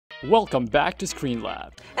Welcome back to Screen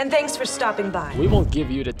Lab. And thanks for stopping by. We will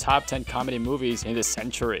give you the top 10 comedy movies in the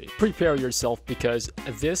century. Prepare yourself because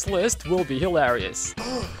this list will be hilarious.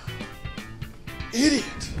 Idiot!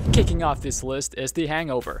 Kicking off this list is The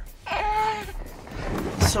Hangover.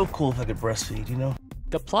 So cool if I could breastfeed, you know?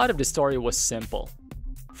 The plot of the story was simple.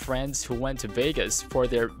 Friends who went to Vegas for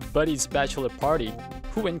their buddy's bachelor party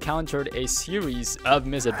who encountered a series of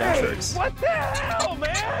misadventures. Hey, what the hell,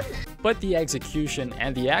 man? But the execution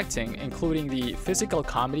and the acting, including the physical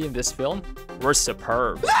comedy in this film, were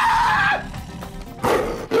superb.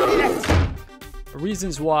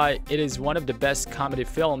 Reasons why it is one of the best comedy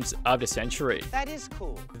films of the century. That is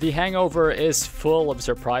cool. The Hangover is full of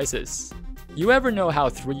surprises. You ever know how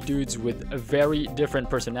three dudes with very different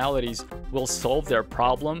personalities will solve their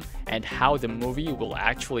problem and how the movie will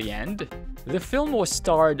actually end? The film was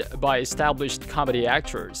starred by established comedy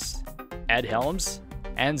actors Ed Helms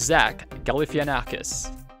and Zach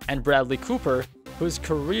Galifianakis, and Bradley Cooper, whose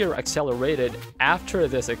career accelerated after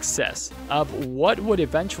the success of what would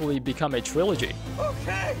eventually become a trilogy.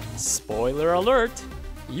 Okay. Spoiler alert!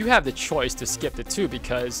 You have the choice to skip the two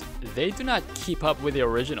because they do not keep up with the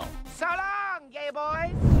original. So long, gay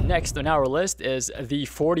boy. Next on our list is The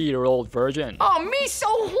 40-Year-Old Virgin. Oh, me so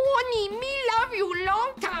horny. Me love you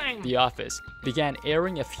long time. The Office began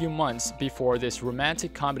airing a few months before this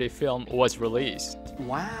romantic comedy film was released.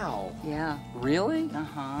 Wow. Yeah. Really?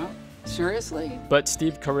 Uh-huh. Seriously? But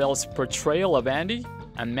Steve Carell's portrayal of Andy,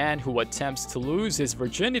 a man who attempts to lose his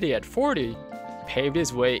virginity at 40, paved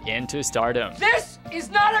his way into stardom. This is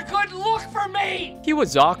not a good look for me! He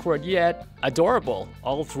was awkward yet adorable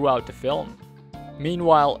all throughout the film.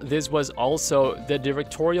 Meanwhile, this was also the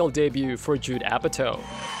directorial debut for Judd Apatow.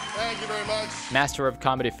 Thank you very much. Master of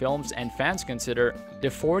comedy films, and fans consider The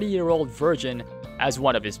 40-Year-Old Virgin as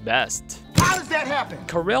one of his best. How does that happen?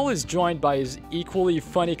 Carell is joined by his equally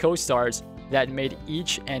funny co-stars that made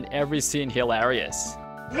each and every scene hilarious.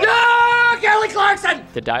 No, Kelly Clarkson!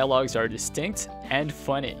 The dialogues are distinct and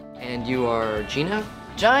funny. And you are Gina?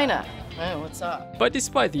 Gina. Hey, what's up? But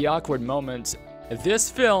despite the awkward moments,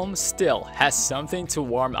 this film still has something to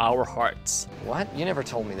warm our hearts, What? You never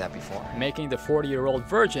told me that before. making The 40-Year-Old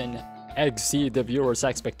Virgin exceed the viewer's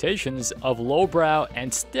expectations of lowbrow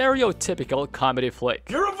and stereotypical comedy flick.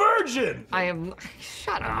 You're a virgin! I am...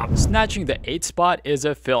 Shut up. Snatching the 8th spot is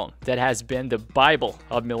a film that has been the Bible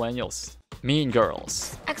of millennials. Mean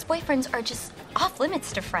Girls. Ex-boyfriends are just off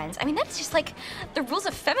limits to friends. I mean, that's just like the rules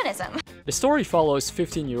of feminism. The story follows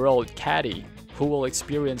 15-year-old Caddy, who will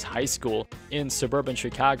experience high school in suburban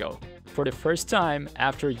Chicago for the first time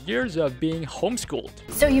after years of being homeschooled.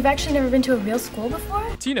 So you've actually never been to a real school before?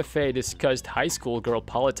 Tina Fey discussed high school girl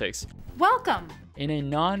politics Welcome! in a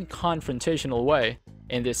non-confrontational way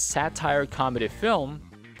in this satire comedy film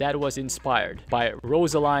that was inspired by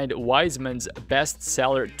Rosalind Wiseman's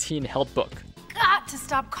bestseller teen help book. Got to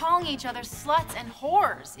stop calling each other sluts and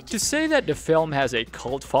whores. To say that the film has a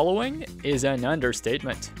cult following is an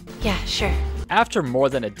understatement. Yeah, sure. After more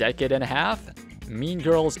than a decade and a half, Mean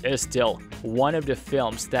Girls is still one of the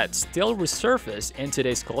films that still resurface in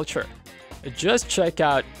today's culture. Just check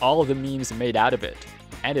out all the memes made out of it.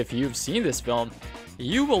 And if you've seen this film,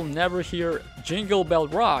 you will never hear Jingle Bell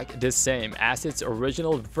Rock the same as its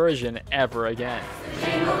original version ever again.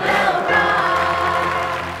 Jingle Bell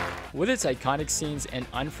Rock! With its iconic scenes and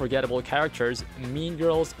unforgettable characters, Mean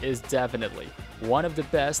Girls is definitely one of the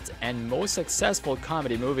best and most successful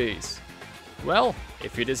comedy movies. Well,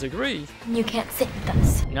 if you disagree... You can't sit with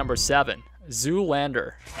us. Number 7.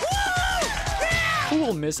 Zoolander. Who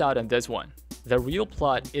will miss out on this one? The real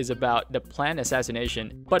plot is about the planned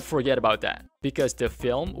assassination, but forget about that, because the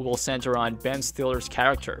film will center on Ben Stiller's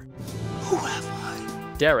character. Who am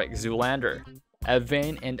I? Derek Zoolander, a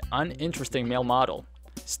vain and uninteresting male model.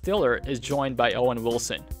 Stiller is joined by Owen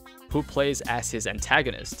Wilson, who plays as his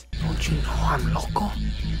antagonist. Don't you know I'm loco?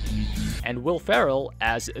 And Will Ferrell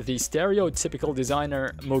as the stereotypical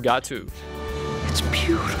designer Mugatu. It's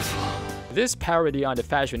beautiful. This parody on the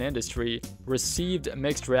fashion industry received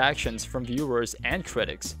mixed reactions from viewers and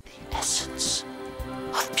critics. The essence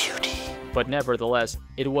of beauty. But nevertheless,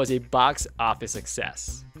 it was a box office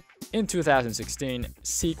success. In 2016,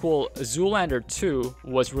 sequel Zoolander 2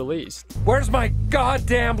 was released. Where's my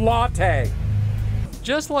goddamn latte?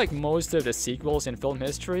 Just like most of the sequels in film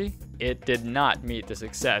history, it did not meet the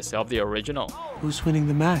success of the original. Who's winning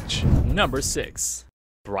the match? Number 6.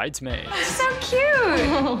 Bridesmaids. So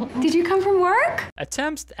cute! Did you come from work?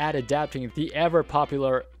 Attempts at adapting the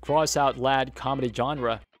ever-popular cross-out lad comedy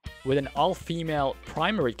genre with an all-female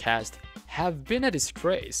primary cast have been a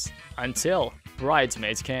disgrace until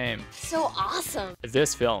Bridesmaids came. So awesome.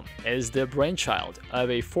 This film is the brainchild of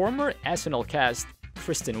a former SNL cast,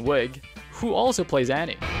 Kristen Wiig, who also plays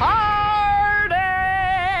Annie.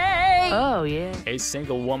 Oh, yeah. A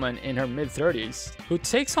single woman in her mid-30s who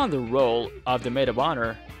takes on the role of the maid of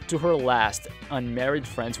honor to her last unmarried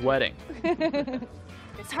friend's wedding.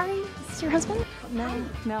 Sorry, is this your husband?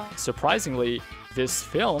 No. Surprisingly, this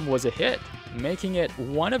film was a hit, making it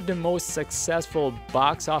one of the most successful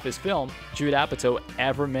box office film Judd Apatow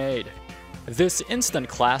ever made. This instant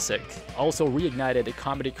classic also reignited the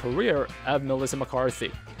comedy career of Melissa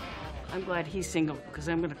McCarthy. I'm glad he's single, because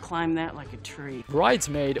I'm gonna climb that like a tree.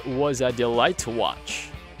 Bridesmaid was a delight to watch.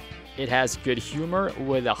 It has good humor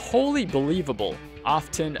with a wholly believable,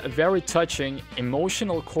 often very touching,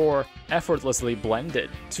 emotional core effortlessly blended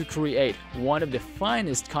to create one of the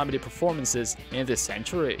finest comedy performances in the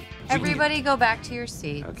century. Everybody go back to your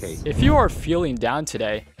seats. Okay. If you are feeling down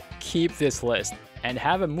today, keep this list and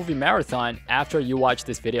have a movie marathon after you watch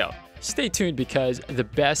this video. Stay tuned because the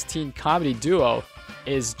best teen comedy duo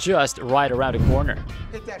is just right around the corner.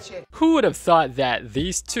 Hit that shit. Who would have thought that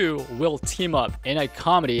these two will team up in a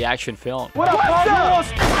comedy action film? What's up?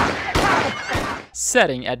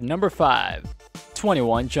 Setting at number 5,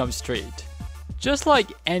 21 Jump Street. Just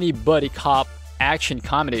like any buddy cop action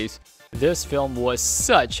comedies, this film was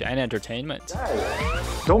such an entertainment.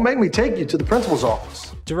 Don't make me take you to the principal's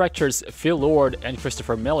office. Directors Phil Lord and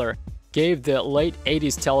Christopher Miller gave the late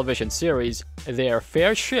 80s television series their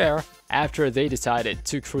fair share after they decided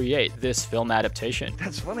to create this film adaptation.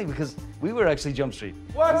 That's funny because we were actually Jump Street.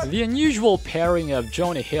 The unusual pairing of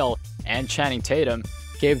Jonah Hill and Channing Tatum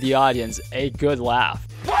gave the audience a good laugh.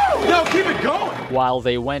 No, keep it going. While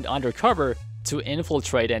they went undercover to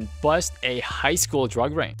infiltrate and bust a high school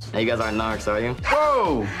drug ring. Hey, you guys aren't narcs, are you?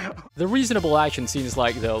 Whoa! The reasonable action scenes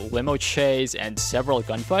like the limo chase and several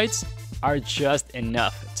gunfights are just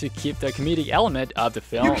enough to keep the comedic element of the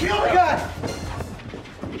film. You killed a guy!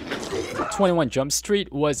 21 Jump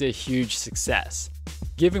Street was a huge success,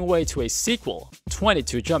 giving way to a sequel,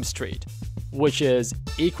 22 Jump Street, which is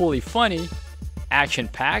equally funny,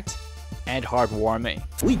 action-packed, and heartwarming.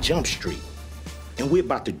 We Jump Street, and we're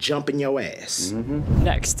about to jump in your ass.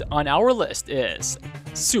 Next on our list is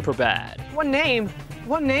Superbad. What name?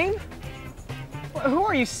 What name? Who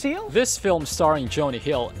are you, Seal? This film starring Jonah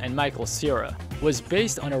Hill and Michael Cera was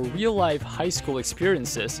based on a real-life high school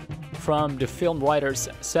experiences from the film writers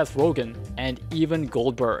Seth Rogen and Evan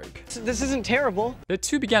Goldberg. This isn't terrible. The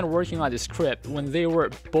two began working on the script when they were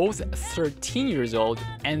both 13 years old,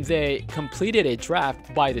 and they completed a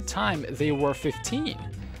draft by the time they were 15.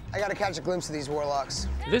 I gotta catch a glimpse of these warlocks.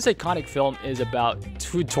 This iconic film is about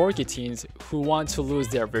two dorky teens who want to lose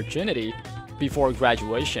their virginity before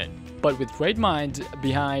graduation. But with great mind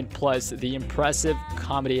behind plus the impressive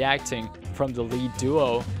comedy acting from the lead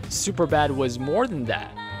duo, Superbad was more than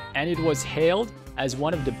that, and it was hailed as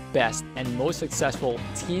one of the best and most successful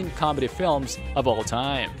teen comedy films of all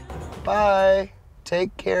time. Bye.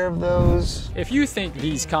 Take care of those. If you think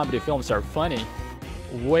these comedy films are funny,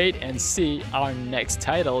 wait and see our next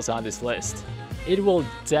titles on this list. It will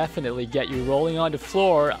definitely get you rolling on the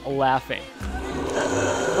floor laughing.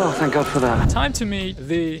 Oh, thank God for that. Time to meet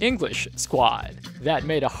the English squad that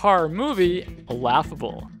made a horror movie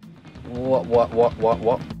laughable.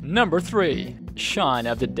 What? Number 3, Shaun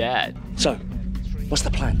of the Dead. So, what's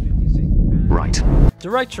the plan? Right.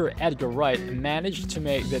 Director Edgar Wright managed to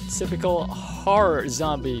make the typical horror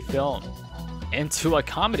zombie film into a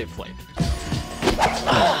comedy flick.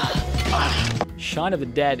 Shaun of the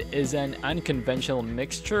Dead is an unconventional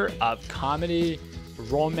mixture of comedy,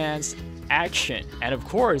 romance, action, and of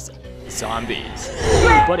course, zombies.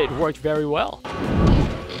 But it worked very well.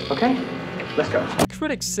 Okay, let's go.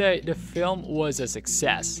 Critics say the film was a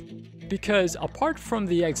success because apart from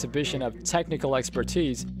the exhibition of technical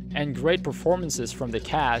expertise and great performances from the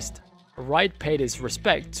cast, Wright paid his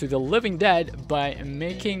respect to the living dead by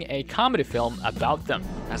making a comedy film about them.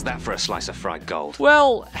 How's that for a slice of fried gold?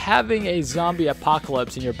 Well, having a zombie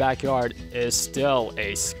apocalypse in your backyard is still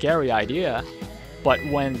a scary idea, but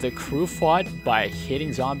when the crew fought by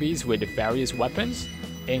hitting zombies with various weapons,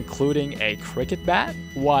 including a cricket bat,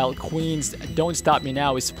 while Queen's Don't Stop Me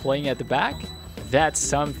Now is playing at the back, that's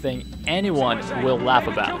something anyone will laugh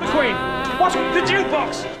about. Queen, what's the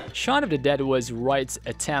jukebox? Shaun of the Dead was Wright's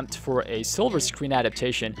attempt for a silver screen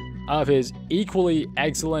adaptation of his equally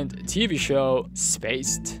excellent TV show,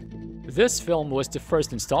 Spaced. This film was the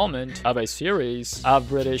first installment of a series of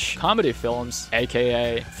British comedy films,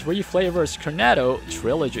 aka Three Flavors Cornetto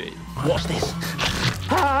trilogy. What's this?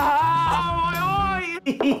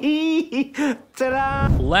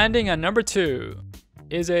 Landing on number 2,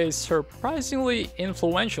 is a surprisingly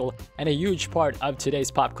influential and a huge part of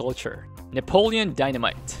today's pop culture. Napoleon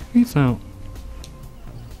Dynamite. Peace out.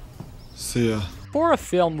 See ya. For a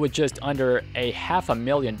film with just under a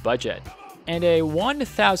 $500,000 budget and a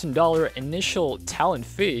 $1,000 initial talent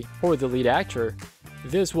fee for the lead actor,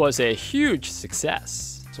 this was a huge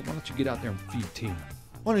success. So why don't you get out there and feed Tina?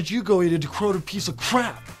 Why don't you go eat a decrepit piece of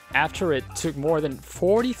crap? After it took more than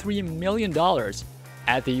 $43 million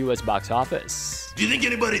at the US box office. Do you think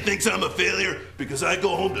anybody thinks I'm a failure because I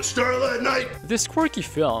go home to Starla at night? This quirky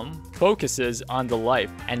film focuses on the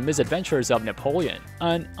life and misadventures of Napoleon,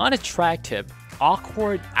 an unattractive,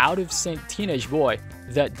 awkward, out-of-sync teenage boy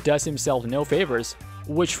that does himself no favors,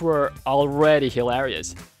 which were already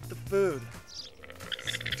hilarious. The food.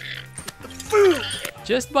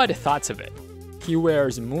 Just by the thoughts of it. He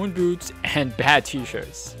wears moon boots and bad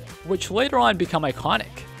t-shirts, which later on become iconic.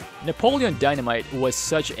 Napoleon Dynamite was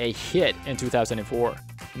such a hit in 2004,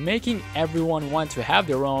 making everyone want to have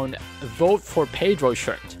their own Vote for Pedro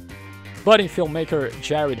shirt. Budding filmmaker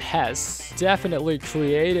Jared Hess definitely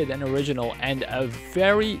created an original and a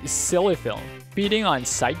very silly film, feeding on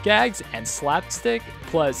sight gags and slapstick,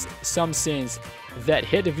 plus some scenes that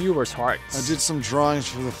hit the viewers' hearts. I did some drawings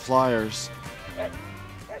for the flyers.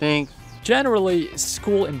 Thanks. Generally,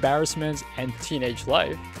 school embarrassments and teenage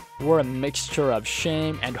life were a mixture of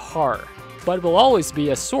shame and horror, but will always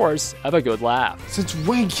be a source of a good laugh. Since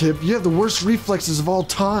when, Kip? You have the worst reflexes of all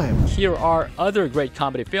time. Here are other great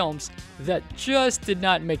comedy films that just did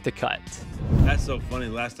not make the cut. That's so funny.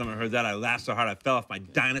 Last time I heard that, I laughed so hard I fell off my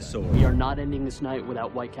dinosaur. We are not ending this night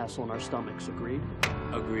without White Castle in our stomachs. Agreed?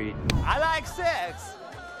 Agreed. I like sex.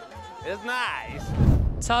 It's nice.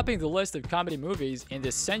 Topping the list of comedy movies in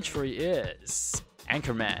this century is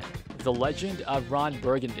Anchorman, The Legend of Ron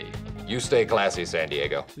Burgundy. You stay classy, San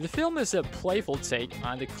Diego. The film is a playful take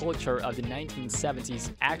on the culture of the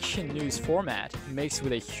 1970s action news format, mixed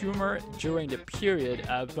with a humor during the period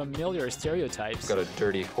of familiar stereotypes. Got a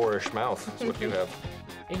dirty, whorish mouth. That's what you have.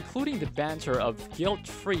 Including the banter of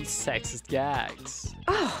guilt-free sexist gags.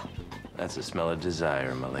 Oh. That's the smell of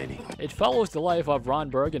desire, my lady. It follows the life of Ron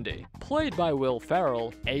Burgundy, played by Will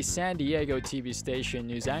Ferrell, a San Diego TV station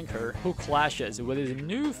news anchor who clashes with his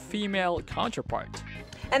new female counterpart.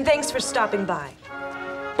 And thanks for stopping by.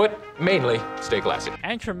 But mainly, stay classy.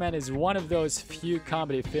 Anchorman is one of those few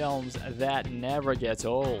comedy films that never gets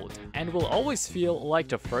old, and will always feel like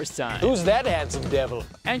the first time. Who's that handsome devil?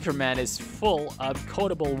 Anchorman is full of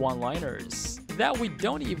quotable one-liners that we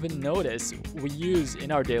don't even notice we use in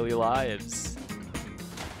our daily lives.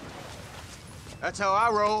 That's how I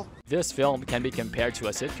roll. This film can be compared to a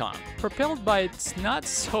sitcom, propelled by its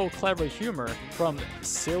not-so-clever humor from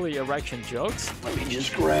silly erection jokes. Let me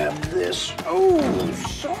just grab this. Oh,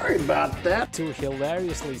 sorry about that. To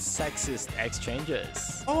hilariously sexist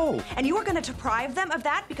exchanges. Oh. And you are going to deprive them of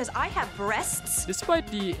that because I have breasts? Despite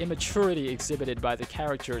the immaturity exhibited by the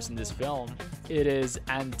characters in this film, it is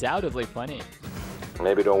undoubtedly funny.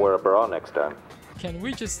 Maybe don't wear a bra next time. Can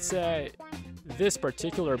we just say, this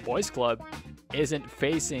particular boys club isn't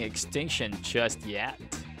facing extinction just yet?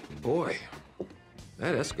 Boy,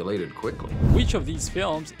 that escalated quickly. Which of these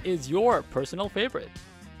films is your personal favorite?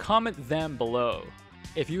 Comment them below.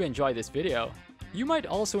 If you enjoyed this video, you might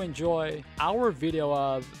also enjoy our video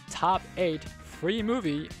of Top 8 Free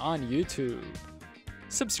Movie on YouTube.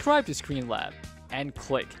 Subscribe to Screen Lab and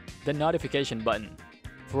click the notification button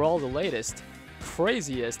for all the latest,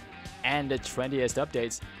 craziest, and the trendiest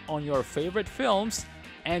updates on your favorite films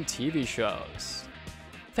and TV shows.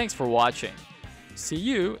 Thanks for watching. See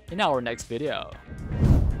you in our next video.